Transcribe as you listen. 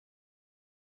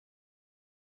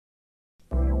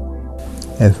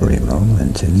Every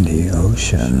moment in the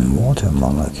ocean, water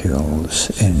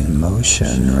molecules in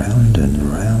motion, round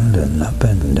and up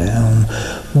and down.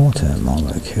 Water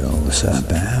molecules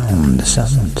abound.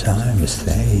 Sometimes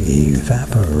they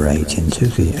evaporate into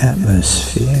the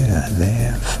atmosphere,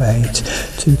 their fate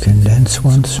to condense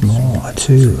once more,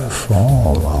 to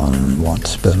fall on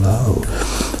what's below,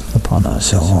 upon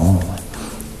us all.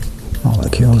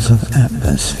 Molecules of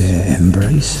atmosphere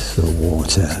embrace the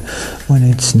water when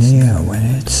it's near, when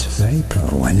it's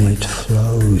vapor, when it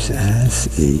flows, as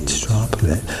each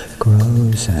droplet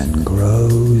grows and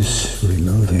grows,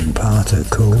 removing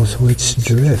particles which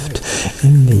drift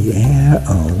in the air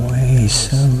away,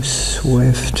 so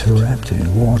swift, wrapped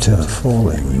in water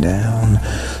falling down.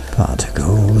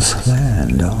 Particles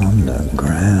land on the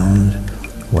ground,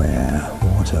 where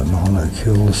water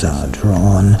molecules are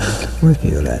drawn,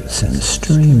 rivulets and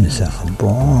streams are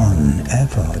born,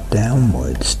 ever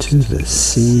downwards to the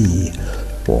sea,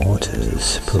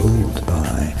 waters pulled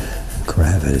by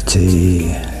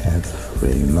gravity,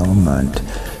 every moment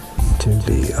to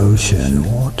the ocean,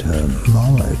 water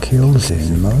molecules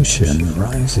in motion,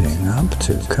 rising up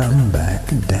to come back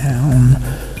down,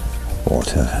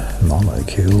 water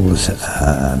molecules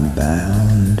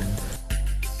abound.